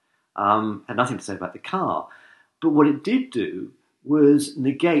ad. Had nothing to say about the car. But what it did do was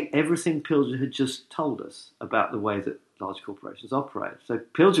negate everything Pilger had just told us about the way that large corporations operate. So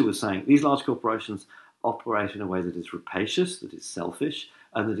Pilger was saying these large corporations operate in a way that is rapacious, that is selfish,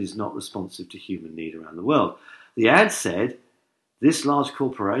 and that is not responsive to human need around the world. The ad said, this large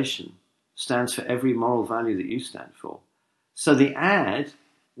corporation stands for every moral value that you stand for. So the ad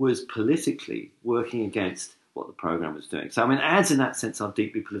was politically working against what the program was doing. So, I mean, ads in that sense are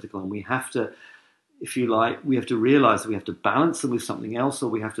deeply political, and we have to, if you like, we have to realise that we have to balance them with something else, or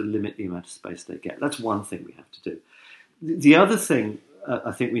we have to limit the amount of space they get. That's one thing we have to do. The other thing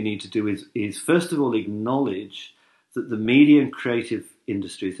I think we need to do is first of all acknowledge that the media and creative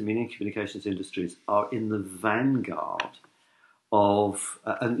industries, the media and communications industries, are in the vanguard of,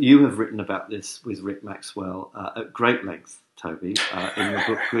 and you have written about this with Rick Maxwell at great length, Toby, in the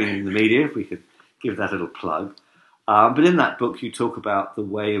book Greening the Media, if we could give that a little plug. But in that book you talk about the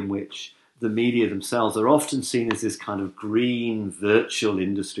way in which the media themselves are often seen as this kind of green virtual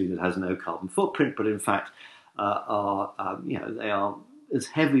industry that has no carbon footprint, but in fact they are as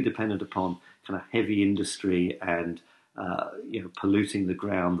heavily dependent upon kind of heavy industry and polluting the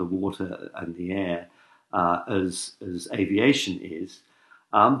ground, the water, and the air as aviation is.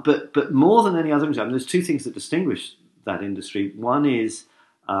 But more than any other industry, I mean, there's two things that distinguish that industry. One is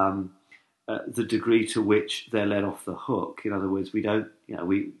the degree to which they're let off the hook. In other words, we don't,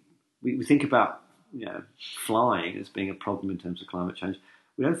 we think about flying as being a problem in terms of climate change.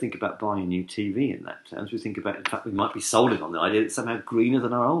 We don't think about buying a new TV in that terms. We think about, in fact, we might be sold it on the idea that it's somehow greener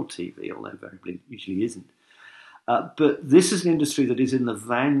than our old TV, although invariably it usually isn't. But this is an industry that is in the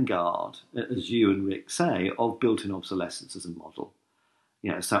vanguard, as you and Rick say, of built-in obsolescence as a model.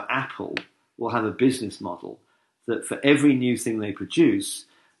 So Apple will have a business model that for every new thing they produce,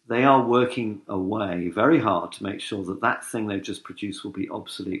 they are working away very hard to make sure that that thing they've just produced will be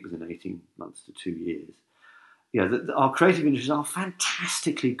obsolete within 18 months to 2 years. Our creative industries are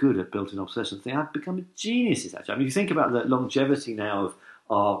fantastically good at built-in obsolescence. They have become geniuses, actually. I mean, you think about the longevity now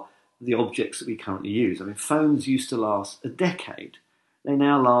of the objects that we currently use. I mean, phones used to last a decade. They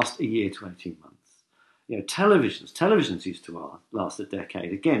now last a year to 18 months. Televisions used to last a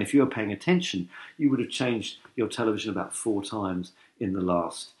decade. Again, if you were paying attention, you would have changed your television about 4 times in the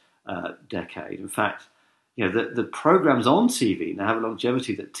last decade. In fact, the programs on TV now have a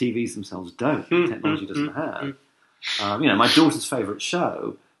longevity that TVs themselves don't. Technology doesn't have. My daughter's favourite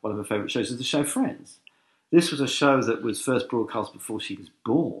show, one of her favourite shows, is the show Friends. This was a show that was first broadcast before she was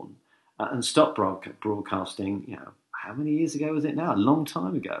born and stopped broadcasting, how many years ago was it now? A long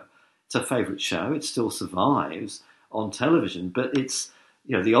time ago. It's her favourite show. It still survives on television, but it's,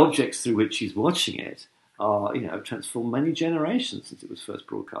 the objects through which she's watching it are, transformed many generations since it was first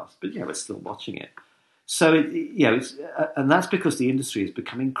broadcast. But, we're still watching it. So, and that's because the industry has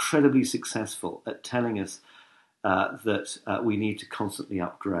become incredibly successful at telling us that we need to constantly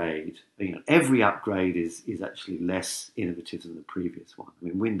upgrade. Every upgrade is actually less innovative than the previous one. I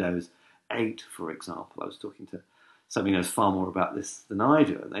mean, Windows 8, for example, I was talking to somebody who knows far more about this than I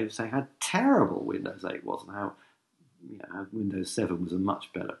do, and they were saying how terrible Windows 8 was and how Windows 7 was a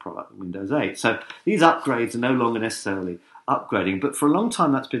much better product than Windows 8. So these upgrades are no longer necessarily upgrading, but for a long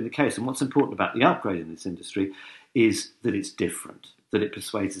time that's been the case. And what's important about the upgrade in this industry is that it's different, that it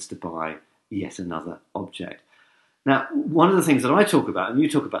persuades us to buy yet another object. Now, one of the things that I talk about, and you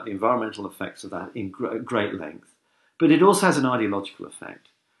talk about the environmental effects of that in great length, but it also has an ideological effect.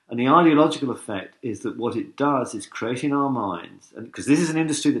 And the ideological effect is that what it does is create in our minds, and because this is an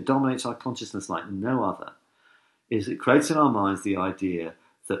industry that dominates our consciousness like no other, is it creates in our minds the idea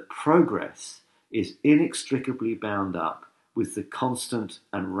that progress is inextricably bound up with the constant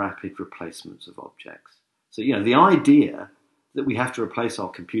and rapid replacements of objects. So, the idea that we have to replace our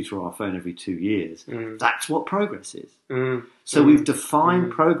computer or our phone every 2 years, that's what progress is. So we've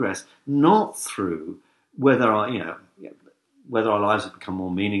defined progress not through whether our lives have become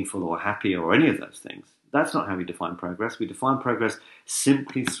more meaningful or happier or any of those things. That's not how we define progress. We define progress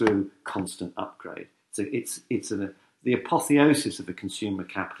simply through constant upgrade. So it's the apotheosis of a consumer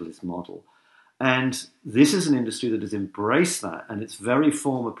capitalist model. And this is an industry that has embraced that, and its very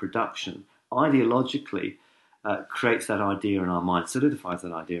form of production ideologically creates that idea in our mind, solidifies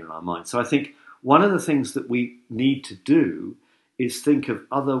that idea in our mind. So I think one of the things that we need to do is think of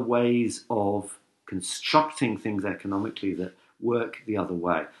other ways of constructing things economically that work the other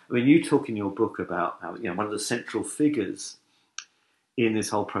way. I mean, you talk in your book about how, one of the central figures in this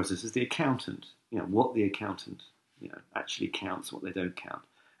whole process is the accountant. What the accountant actually counts, what they don't count.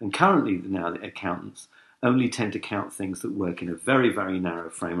 And currently now the accountants only tend to count things that work in a very, very narrow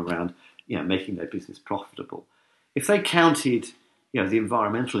frame around making their business profitable. If they counted the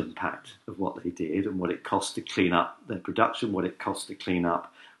environmental impact of what they did and what it cost to clean up their production, what it cost to clean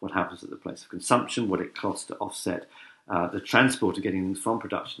up what happens at the place of consumption, what it costs to offset the transport of getting things from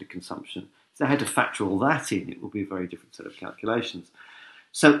production to consumption, if they had to factor all that in, it would be a very different set of calculations.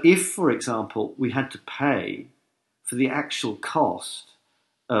 So if, for example, we had to pay for the actual cost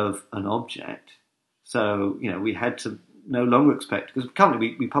of an object, so, we had to no longer expect, because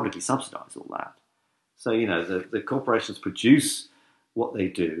currently we publicly subsidise all that. So, the corporations produce what they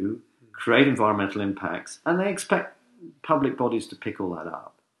do, create environmental impacts, and they expect public bodies to pick all that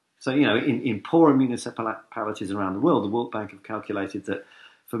up. So, in poorer municipalities around the world, the World Bank have calculated that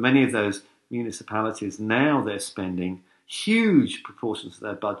for many of those municipalities, now they're spending huge proportions of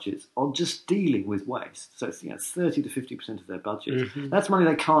their budgets on just dealing with waste. So it's 30 to 50% of their budget. Mm-hmm. That's money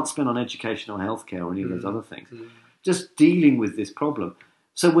they can't spend on education or healthcare or any of those other things. Mm-hmm. Just dealing with this problem.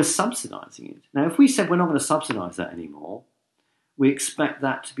 So we're subsidising it. Now, if we said we're not going to subsidise that anymore, we expect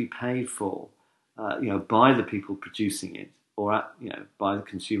that to be paid for, by the people producing it, or by the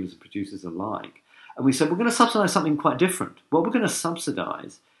consumers and producers alike. And we said we're going to subsidise something quite different. What we're going to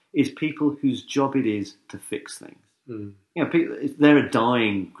subsidise is people whose job it is to fix things. Mm. They're a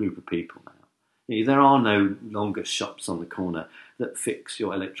dying group of people now. There are no longer shops on the corner that fix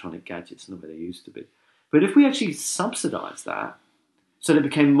your electronic gadgets in the way they used to be. But if we actually subsidise that, so that it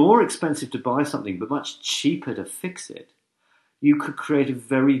became more expensive to buy something but much cheaper to fix it, you could create a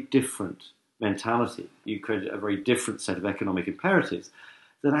very different mentality. You create a very different set of economic imperatives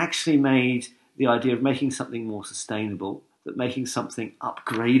that actually made the idea of making something more sustainable, that making something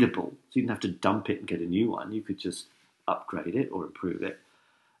upgradable, so you didn't have to dump it and get a new one, you could just upgrade it or improve it,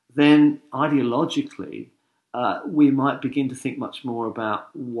 then ideologically we might begin to think much more about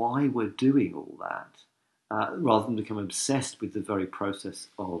why we're doing all that, rather than become obsessed with the very process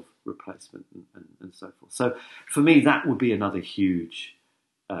of replacement and so forth. So for me, that would be another huge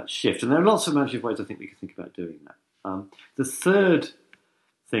shift. And there are lots of imaginative ways I think we can think about doing that. The third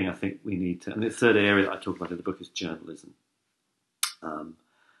thing I think we need to, and the third area that I talk about in the book is journalism.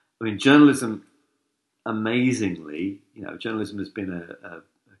 Journalism, amazingly, journalism has been a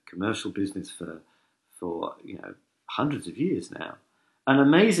commercial business for hundreds of years now. And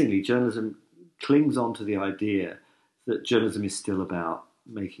amazingly, journalism clings on to the idea that journalism is still about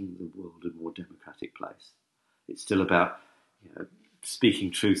making the world a more democratic place. It's still about speaking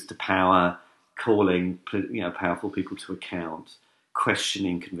truth to power, calling powerful people to account,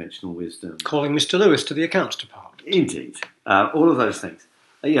 questioning conventional wisdom. Calling Mr. Lewis to the accounts department. Indeed. All of those things.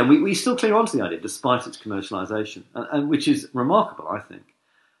 We still cling on to the idea despite its commercialisation, and which is remarkable, I think.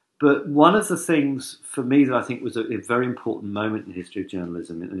 But one of the things for me that I think was a very important moment in the history of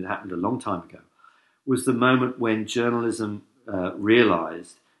journalism, and it happened a long time ago, was the moment when journalism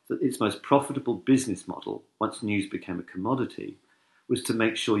realised that its most profitable business model, once news became a commodity, was to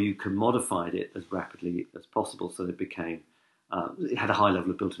make sure you commodified it as rapidly as possible so that it became, it had a high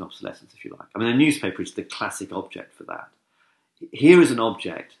level of built-in obsolescence, if you like. A newspaper is the classic object for that. Here is an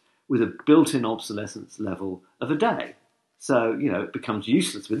object with a built-in obsolescence level of a day. So, it becomes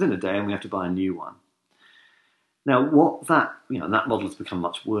useless within a day and we have to buy a new one. Now, that model has become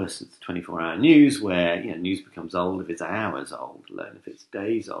much worse since 24-hour news, where, news becomes old if it's hours old, learn if it's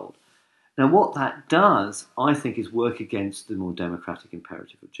days old. Now, what that does, I think, is work against the more democratic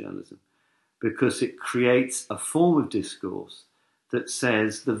imperative of journalism, because it creates a form of discourse that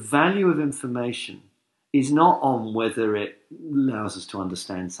says the value of information is not on whether it allows us to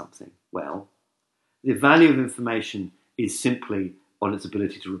understand something well. The value of information is simply on its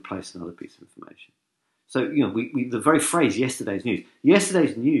ability to replace another piece of information. So, the very phrase "yesterday's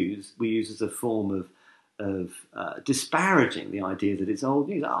news" we use as a form of disparaging the idea that it's old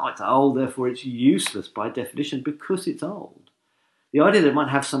news. Oh, it's old, therefore it's useless by definition because it's old. The idea that it might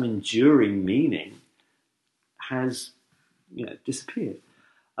have some enduring meaning has, disappeared.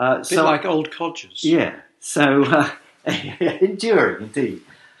 A bit like old codgers. Yeah. So enduring indeed.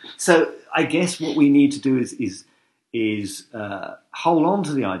 So I guess what we need to do is hold on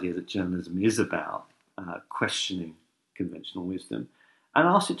to the idea that journalism is about questioning conventional wisdom and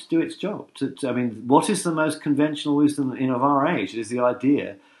ask it to do its job. I mean, what is the most conventional wisdom of our age? It is the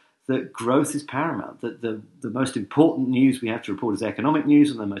idea that growth is paramount, that the most important news we have to report is economic news,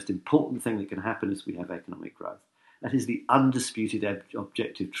 and the most important thing that can happen is we have economic growth. That is the undisputed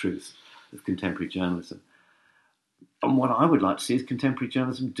objective truth of contemporary journalism. And what I would like to see is contemporary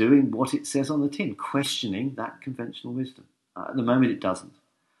journalism doing what it says on the tin, questioning that conventional wisdom. At the moment, it doesn't.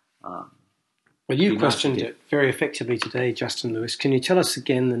 Well, you questioned it very effectively today, Justin Lewis. Can you tell us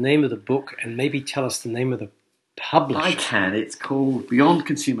again the name of the book and maybe tell us the name of the publisher? I can. It's called Beyond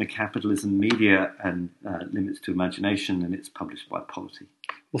Consumer Capitalism, Media and Limits to Imagination, and it's published by Polity.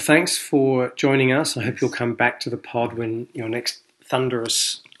 Well, thanks for joining us. I hope you'll come back to the pod when your next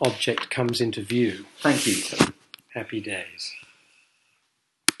thunderous object comes into view. Thank you. Happy days.